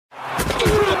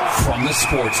the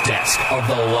sports desk of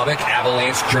the Lubbock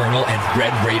Avalanche-Journal and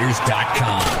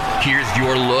RedRaiders.com. Here's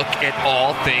your look at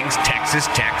all things Texas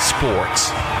Tech sports.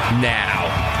 Now,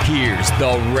 here's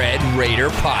the Red Raider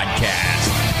Podcast.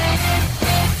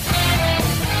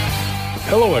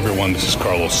 Hello, everyone. This is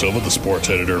Carlos Silva, the sports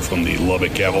editor from the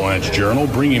Lubbock Avalanche-Journal,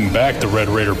 bringing back the Red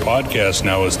Raider Podcast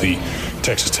now as the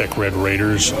Texas Tech Red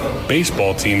Raiders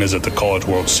baseball team is at the College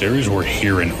World Series. We're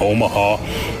here in Omaha,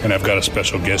 and I've got a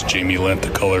special guest, Jamie Lent, the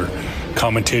color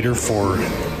commentator for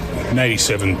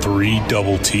 97.3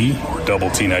 Double T, or Double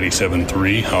T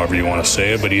 97.3, however you want to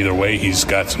say it. But either way, he's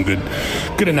got some good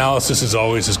analysis, as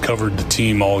always, has covered the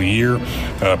team all year.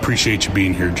 Appreciate you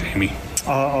being here, Jamie.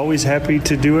 Always happy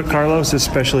to do it, Carlos,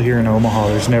 especially here in Omaha.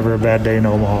 There's never a bad day in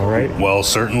Omaha, right? Well,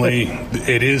 certainly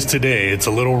it is today. It's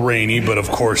a little rainy, but of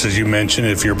course, as you mentioned,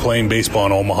 if you're playing baseball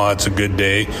in Omaha, it's a good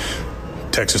day.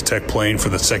 Texas Tech playing for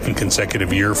the second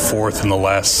consecutive year, fourth in the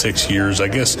last 6 years. I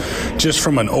guess just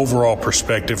from an overall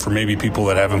perspective for maybe people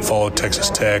that haven't followed Texas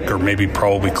Tech or maybe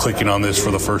probably clicking on this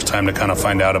for the first time to kind of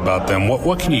find out about them,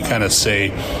 what can you kind of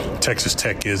say Texas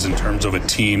Tech is in terms of a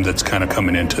team that's kind of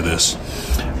coming into this?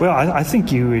 Well, I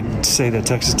think you would say that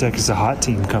Texas Tech is a hot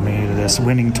team coming into this,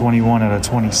 winning 21 out of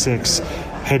 26.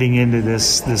 Heading into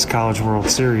this College World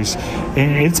Series.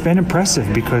 And it's been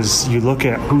impressive because you look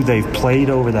at who they've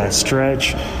played over that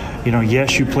stretch. You know,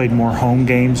 yes, you played more home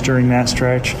games during that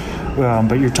stretch,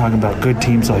 but you're talking about good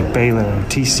teams like Baylor and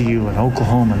TCU and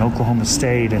Oklahoma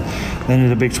State, and then in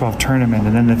the Big 12 tournament,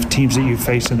 and then the teams that you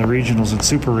face in the regionals and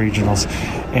super regionals.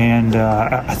 And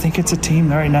I think it's a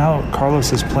team right now,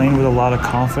 Carlos, is playing with a lot of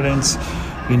confidence.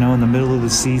 You know, in the middle of the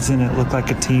season, it looked like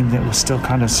a team that was still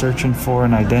kind of searching for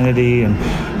an identity and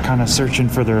kind of searching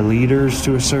for their leaders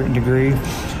to a certain degree.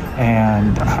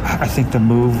 And I think the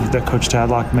move that Coach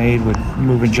Tadlock made with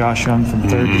moving Josh Young from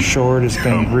third to short has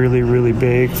been really, really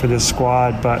big for this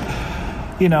squad. But,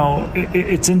 you know,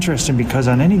 it's interesting because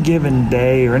on any given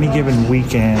day or any given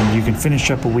weekend, you can finish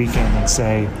up a weekend and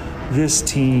say, this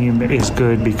team is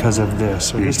good because of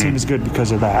this, or this team is good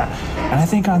because of that. And I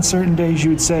think on certain days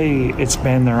you would say it's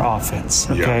been their offense,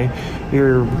 okay? Yeah.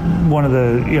 You're one of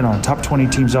the, top 20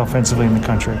 teams offensively in the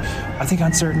country. I think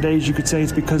on certain days you could say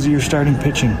it's because of your starting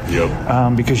pitching.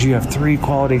 Yep. Because you have three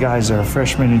quality guys that are a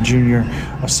freshman, a junior,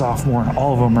 a sophomore, and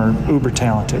all of them are uber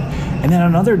talented. And then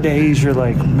on other days you're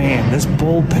like, man, this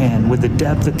bullpen with the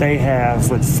depth that they have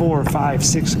with 4, 5,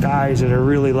 6 guys that are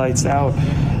really lights out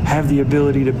have the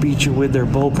ability to beat you with their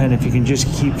bullpen if you can just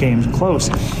keep games close.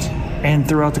 And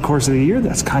throughout the course of the year,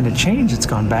 that's kind of changed. It's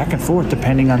gone back and forth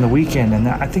depending on the weekend. And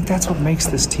I think that's what makes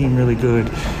this team really good,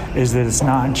 is that it's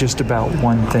not just about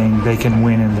one thing. They can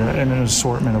win in an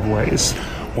assortment of ways.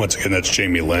 Once again, that's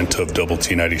Jamie Lent of Double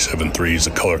T 97.3. He's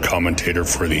a color commentator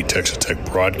for the Texas Tech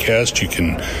broadcast. You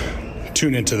can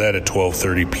tune into that at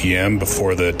 12:30 p.m.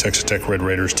 before the Texas Tech Red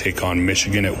Raiders take on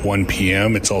Michigan at 1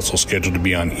 p.m. It's also scheduled to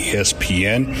be on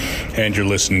ESPN. And you're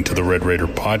listening to the Red Raider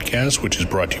Podcast, which is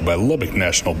brought to you by Lubbock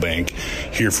National Bank.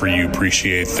 Here for you.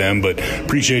 Appreciate them. But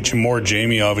appreciate you more,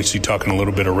 Jamie. Obviously talking a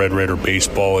little bit of Red Raider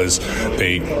baseball as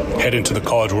they head into the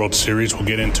College World Series. We'll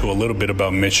get into a little bit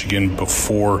about Michigan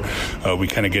before we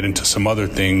kind of get into some other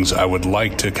things. I would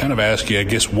like to kind of ask you, I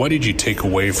guess, what did you take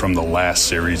away from the last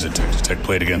series that Texas Tech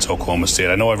played against Oklahoma State?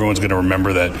 I know everyone's going to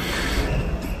remember that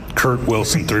Kurt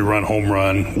Wilson 3-run home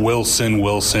run.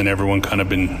 Wilson, everyone kind of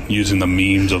been using the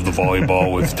memes of the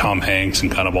volleyball with Tom Hanks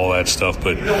and kind of all that stuff.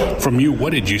 But from you,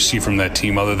 what did you see from that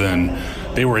team other than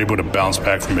they were able to bounce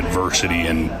back from adversity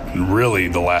and really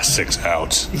the last 6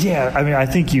 outs? Yeah, I mean, I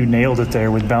think you nailed it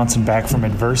there with bouncing back from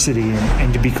adversity.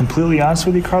 And to be completely honest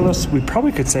with you, Carlos, we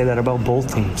probably could say that about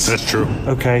both teams. That's true.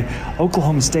 Okay.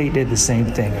 Oklahoma State did the same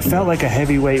thing. It felt like a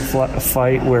heavyweight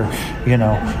fight where,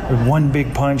 one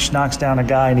big punch knocks down a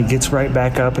guy and he gets right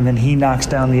back up, and then he knocks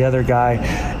down the other guy.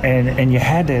 And you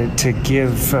had to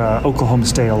give Oklahoma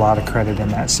State a lot of credit in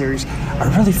that series.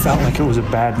 I really felt like it was a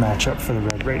bad matchup for the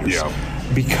Red Raiders. Yeah.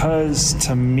 Because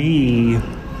to me,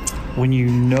 when you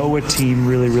know a team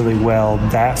really, really well,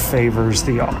 that favors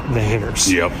the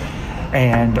hitters. Yep.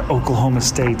 And Oklahoma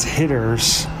State's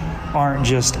hitters aren't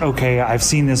just, okay, I've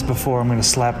seen this before, I'm going to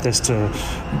slap this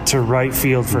to right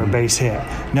field for a base hit.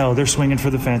 No, they're swinging for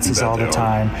the fences all the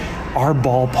time. Our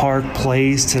ballpark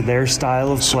plays to their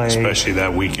style of play. Especially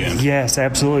that weekend. Yes,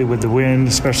 absolutely, with the wind,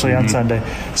 especially on Sunday.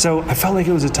 So I felt like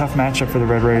it was a tough matchup for the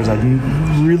Red Raiders. I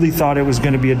really thought it was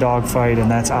going to be a dogfight, and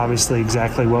that's obviously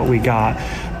exactly what we got.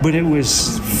 But it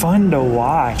was fun to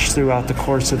watch throughout the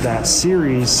course of that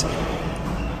series.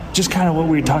 Just kind of what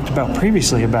we talked about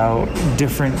previously about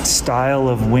different style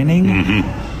of winning.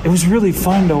 it was really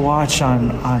fun to watch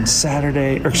on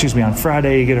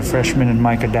Friday. You get a freshman in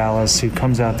Micah Dallas who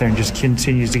comes out there and just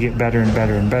continues to get better and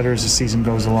better and better as the season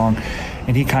goes along,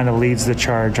 and he kind of leads the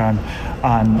charge on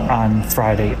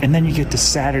Friday. And then you get to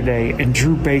Saturday, and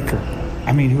Drew Baker,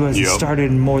 who hasn't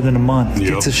started in more than a month,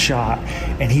 gets a shot,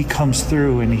 and he comes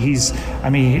through, and he's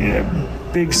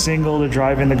big single to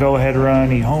drive in the go-ahead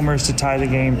run. He homers to tie the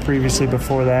game previously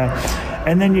before that.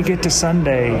 And then you get to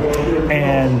Sunday,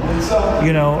 and,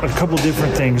 a couple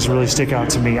different things really stick out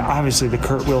to me. Obviously, the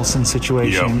Kurt Wilson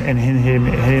situation and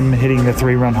him hitting the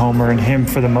 3-run homer, and him,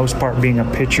 for the most part, being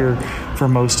a pitcher for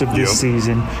most of this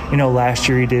season. Last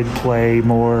year he did play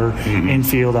more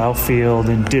infield, outfield,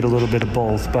 and did a little bit of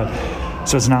both.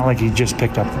 So it's not like he just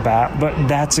picked up the bat, but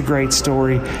that's a great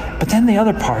story. But then the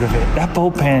other part of it, that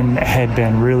bullpen had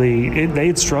been they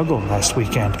had struggled last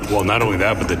weekend. Well, not only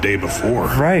that, but the day before.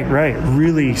 Right,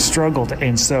 really struggled.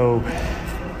 And so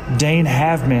Dane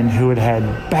Havman, who had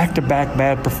back-to-back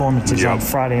bad performances on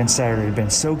Friday and Saturday, had been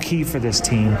so key for this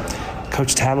team.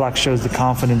 Coach Tadlock shows the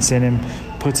confidence in him,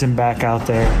 puts him back out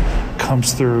there,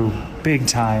 comes through big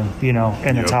time,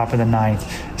 in the top of the ninth,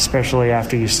 especially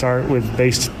after you start with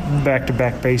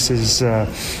back-to-back bases,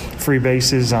 free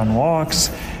bases on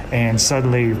walks, and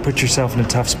suddenly you put yourself in a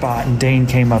tough spot, and Dane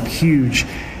came up huge.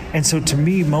 And so to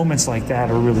me, moments like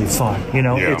that are really fun.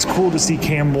 It's cool to see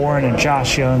Cam Warren and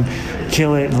Josh Young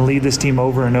kill it and lead this team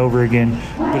over and over again.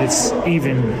 But it's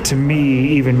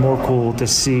even more cool to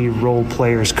see role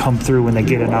players come through when they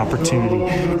get an opportunity.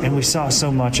 And we saw so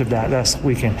much of that last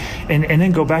weekend. And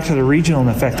then go back to the regional and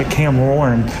the fact that Cam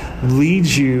Warren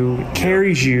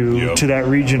carries you to that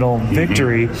regional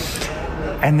victory.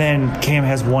 And then Cam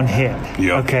has one hit,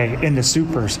 in the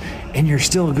supers. And you're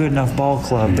still a good enough ball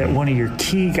club that one of your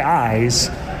key guys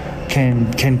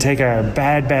can take a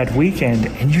bad weekend,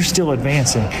 and you're still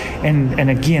advancing.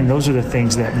 And again, those are the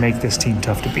things that make this team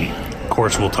tough to beat. Of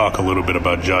course, we'll talk a little bit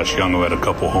about Josh Young, who had a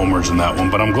couple homers in that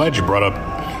one. But I'm glad you brought up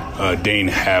Dane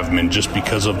Havman, just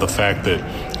because of the fact that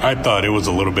I thought it was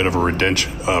a little bit of a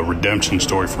redemption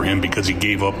story for him, because he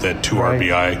gave up that two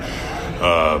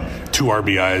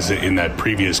RBIs in that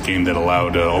previous game that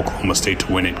allowed Oklahoma State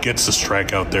to win it. Gets the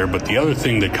strikeout there. But the other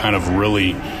thing that kind of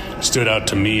really stood out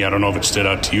to me, I don't know if it stood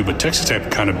out to you, but Texas Tech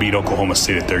kind of beat Oklahoma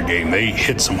State at their game. They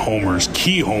hit some homers,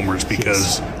 key homers,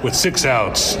 because with 6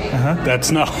 outs, that's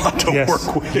not a lot to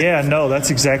work with. Yeah, no, that's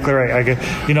exactly right.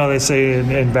 They say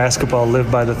in basketball,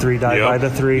 live by the 3, die by the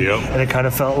 3. And it kind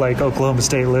of felt like Oklahoma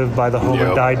State lived by the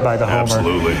homer, died by the homer.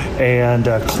 Absolutely. And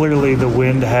clearly the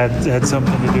wind had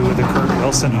something to do with the Kurt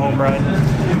Wilson home run,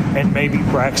 and maybe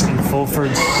Braxton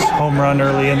Fulford's home run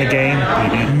early in the game.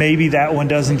 Maybe that one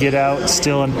doesn't get out,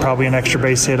 still probably an extra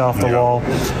base hit off the wall.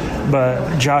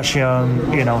 But Josh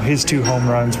Young, his 2 home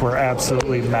runs were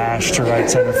absolutely mashed to right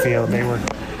center field.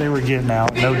 They were getting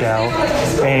out, no doubt.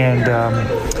 And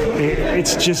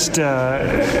it's just,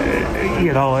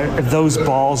 those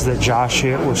balls that Josh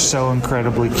hit were so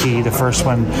incredibly key. The first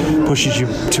one pushes you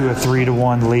to a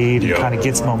 3-1 lead and kind of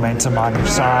gets momentum on your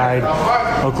side.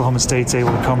 Oklahoma State's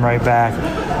able to come right back.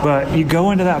 But you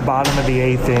go into that bottom of the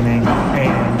 8th inning,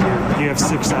 and you have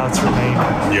 6 outs remaining.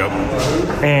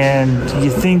 And you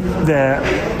think that,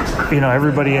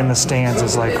 everybody in the stands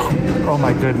is like, oh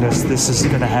my goodness, this is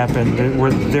going to happen.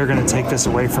 They're going to take this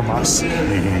away from us.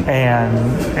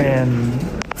 And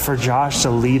for Josh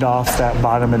to lead off that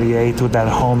bottom of the 8th with that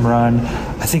home run,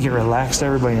 I think it relaxed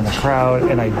everybody in the crowd,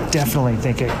 and I definitely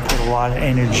think it put a lot of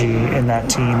energy in that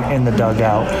team in the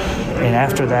dugout. And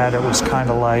after that, it was kind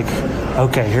of like,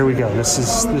 okay, here we go.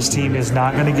 This team is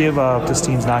not going to give up. This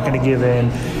team's not going to give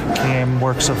in. Cam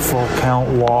works a full count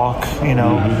walk,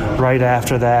 right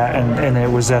after that, and it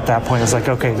was at that point, it was like,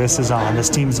 okay, this is on. This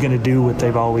team's going to do what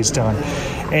they've always done.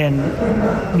 And,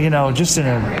 just in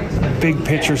a big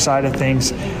picture side of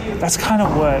things, that's kind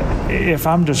of what, if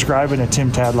I'm describing a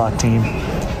Tim Tadlock team,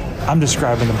 I'm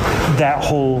describing that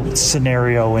whole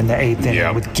scenario in the 8th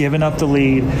inning with giving up the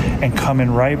lead and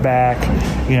coming right back.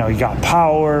 You got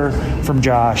power from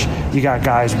Josh. You got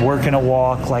guys working a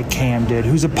walk like Cam did,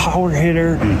 who's a power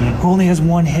hitter, who only has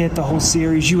 1 hit the whole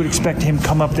series. You would expect him to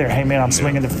come up there, hey, man, I'm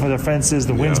swinging for the fences.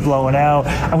 The wind's blowing out.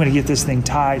 I'm going to get this thing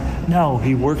tied. No,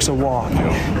 he works a walk.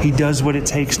 He does what it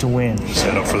takes to win.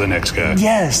 Set up for the next guy.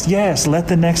 Yes. Let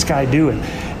the next guy do it.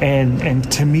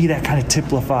 And to me, that kind of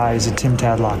typifies a Tim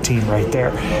Tadlock team right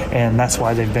there. And that's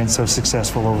why they've been so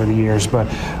successful over the years. But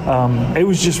it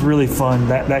was just really fun.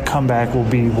 That comeback will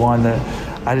be one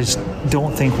that I just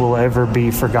don't think will ever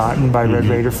be forgotten by Red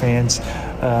Raider fans.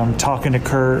 Talking to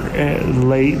Kurt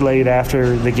late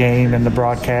after the game and the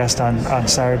broadcast on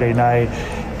Saturday night,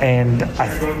 And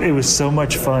it was so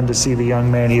much fun to see the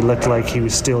young man. He looked like he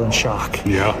was still in shock.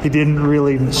 Yeah. He didn't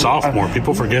really... Sophomore.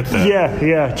 People forget that.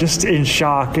 Yeah. Just in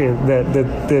shock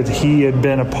that he had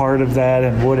been a part of that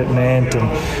and what it meant.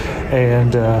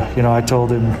 And I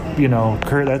told him,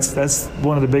 Kurt, that's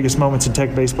one of the biggest moments in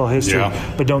Tech baseball history,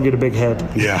 but don't get a big head.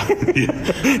 Yeah.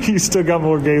 You still got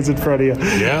more games in front of you.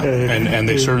 Yeah, and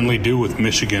they certainly do with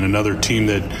Michigan, another team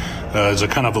that, as I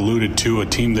kind of alluded to, a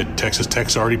team that Texas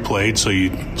Tech's already played, so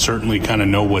you certainly kind of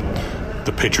know what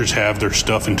the pitchers have, their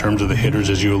stuff in terms of the hitters,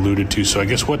 as you alluded to. So I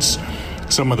guess what's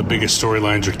some of the biggest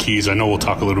storylines or keys? I know we'll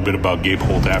talk a little bit about Gabe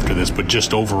Holt after this, but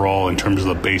just overall in terms of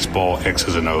the baseball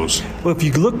X's and O's. Well, if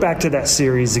you look back to that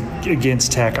series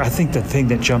against Tech, I think the thing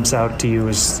that jumps out to you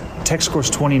is Tech scores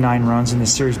 29 runs in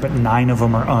this series, but 9 of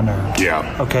them are unearned.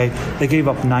 Yeah. Okay? They gave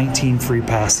up 19 free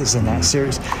passes in that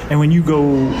series. And when you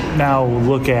go now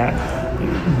look at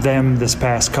them this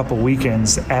past couple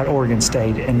weekends at Oregon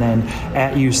State and then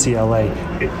at UCLA,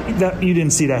 you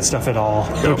didn't see that stuff at all.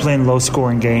 Yep. They were playing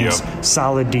low-scoring games,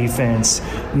 solid defense,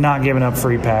 not giving up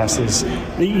free passes.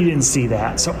 You didn't see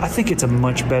that. So I think it's a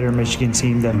much better Michigan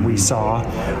team than we saw.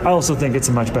 I also think it's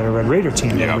a much better Red Raider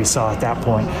team than we saw at that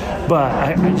point. But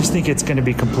I just think it's going to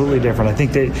be completely different. I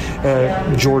think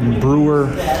that Jordan Brewer,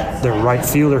 their right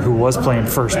fielder who was playing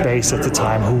first base at the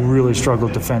time, who really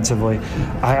struggled defensively,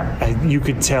 you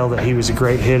could tell that he was a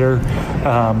great hitter.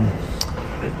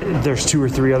 There's 2 or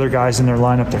 3 other guys in their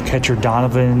lineup. Their catcher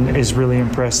Donovan is really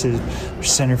impressive. Their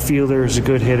center fielder is a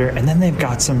good hitter. And then they've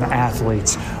got some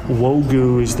athletes.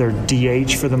 Wogu is their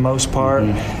DH for the most part.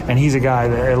 And he's a guy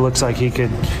that it looks like he could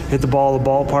hit the ball the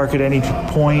ballpark at any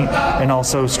point and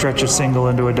also stretch a single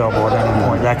into a double at any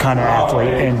point. That kind of athlete.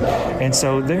 And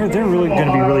so they're really going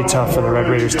to be really tough for the Red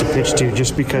Raiders to pitch to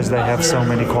just because they have so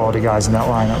many quality guys in that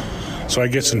lineup. So I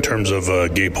guess in terms of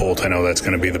Gabe Holt, I know that's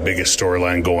going to be the biggest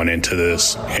storyline going into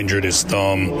this. Injured his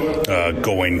thumb,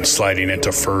 sliding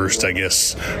into first. I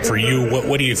guess for you,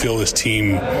 what do you feel this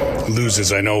team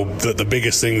loses? I know the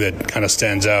biggest thing that kind of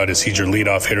stands out is he's your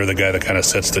leadoff hitter, the guy that kind of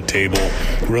sets the table.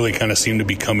 Really kind of seemed to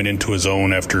be coming into his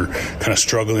own after kind of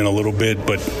struggling a little bit,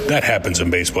 but that happens in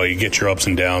baseball. You get your ups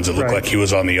and downs. It looked like he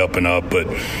was on the up and up, but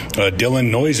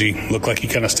Dylan Noisy looked like he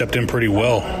kind of stepped in pretty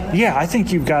well. Yeah, I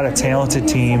think you've got a talented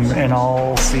team, and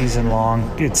all season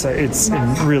long. It's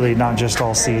really not just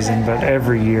all season, but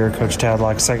every year Coach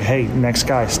Tadlock's like, hey, next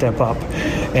guy, step up.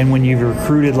 And when you've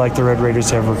recruited like the Red Raiders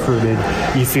have recruited,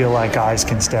 you feel like guys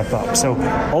can step up. So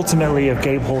ultimately, if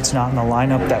Gabe Holt's not in the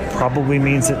lineup, that probably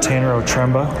means that Tanner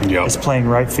Otremba is playing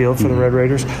right field for the Red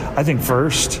Raiders. I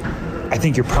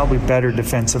think you're probably better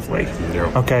defensively.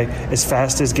 Okay? As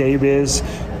fast as Gabe is,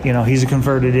 he's a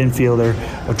converted infielder.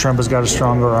 Otremba's got a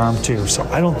stronger arm too. So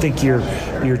I don't think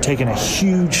you're taking a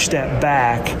huge step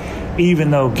back, even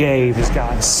though Gabe has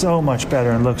gotten so much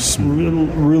better and looks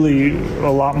really a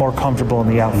lot more comfortable in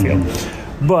the outfield.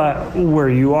 But where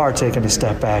you are taking a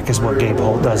step back is what Gabe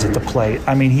Holt does at the plate.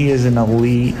 I mean, he is an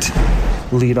elite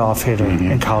leadoff hitter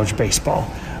in college baseball.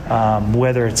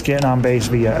 Whether it's getting on base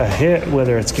via a hit,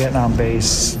 whether it's getting on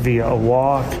base via a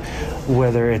walk,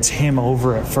 whether it's him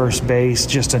over at first base,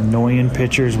 just annoying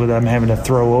pitchers with them having to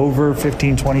throw over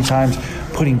 15, 20 times,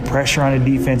 putting pressure on a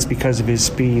defense because of his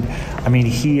speed. I mean,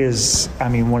 he is,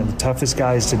 one of the toughest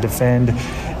guys to defend.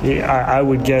 I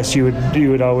would guess you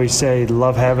would always say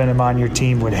love having him on your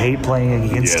team, would hate playing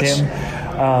against him.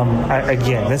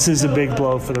 Again, this is a big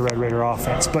blow for the Red Raider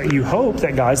offense, but you hope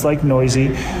that guys like Noisy,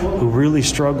 who really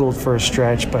struggled for a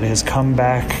stretch but has come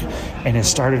back and has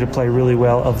started to play really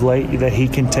well of late, that he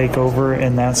can take over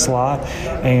in that slot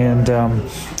and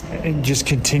just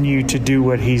continue to do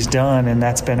what he's done. And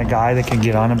that's been a guy that can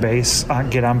get on base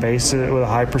with a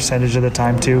high percentage of the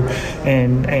time too,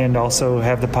 and also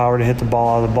have the power to hit the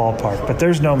ball out of the ballpark. But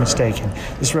there's no mistaking,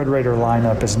 this Red Raider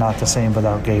lineup is not the same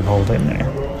without Gabe Holt in there.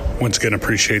 Once again,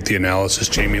 appreciate the analysis,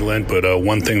 Jamie Lent, but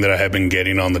one thing that I have been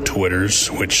getting on the Twitters,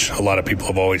 which a lot of people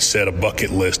have always said a bucket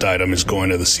list item, is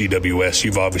going to the CWS.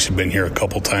 You've obviously been here a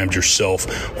couple times yourself.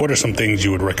 What are some things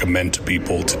you would recommend to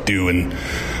people to do in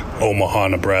Omaha,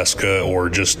 Nebraska, or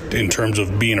just in terms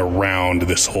of being around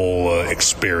this whole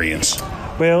experience?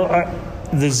 Well,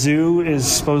 the zoo is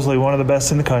supposedly one of the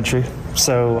best in the country,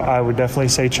 so I would definitely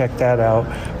say check that out.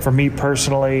 For me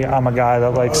personally, I'm a guy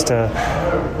that likes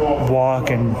to walk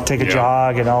and take a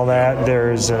jog and all that.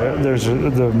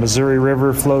 The Missouri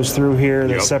River flows through here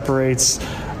that separates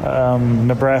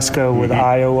Nebraska with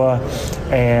Iowa,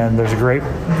 and there's a great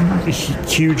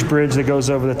huge bridge that goes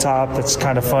over the top that's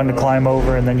kind of fun to climb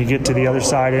over, and then you get to the other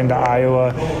side into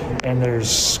Iowa, and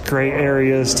there's great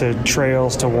areas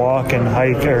trails to walk and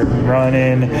hike or run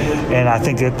in, and I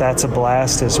think that's a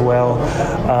blast as well.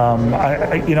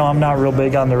 I'm not real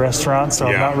big on the restaurant, so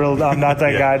I'm not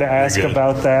that guy to ask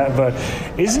about that. But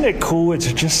isn't it cool?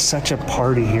 It's just such a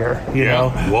party here, you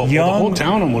know? Well, the whole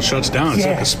town almost shuts down. It's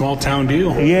like a small town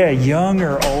deal. Yeah, young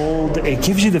or old. It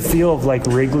gives you the feel of like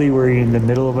Wrigley, where you're in the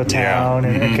middle of a town,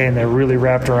 and they're really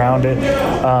wrapped around it.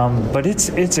 But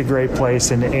it's a great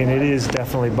place, and it is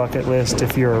definitely bucket list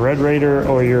if you're a Red Raider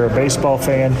or you're a baseball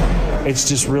fan. It's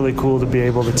just really cool to be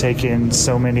able to take in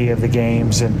so many of the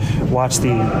games and watch the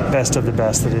best of the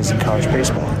best that is in college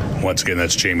baseball. Once again,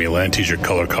 that's Jamie Lent. He's your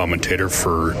color commentator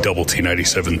for Double T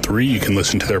 97.3. You can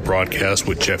listen to their broadcast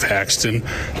with Jeff Haxton,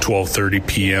 12:30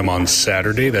 p.m. on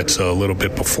Saturday. That's a little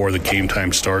bit before the game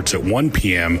time starts at 1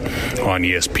 p.m. on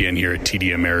ESPN here at TD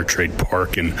Ameritrade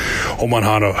Park in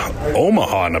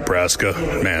Omaha, Nebraska.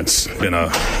 Man, it's been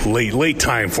a late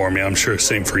time for me. I'm sure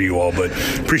same for you all, but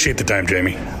appreciate the time,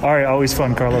 Jamie. All right, always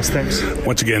fun, Carlos. Thanks.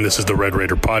 Once again, this is the Red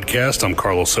Raider Podcast. I'm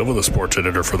Carlos Silva, the sports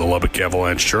editor for the Lubbock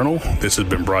Avalanche-Journal. This has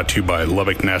been brought to you by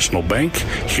Lubbock National Bank.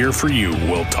 Here for you.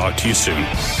 We'll talk to you soon.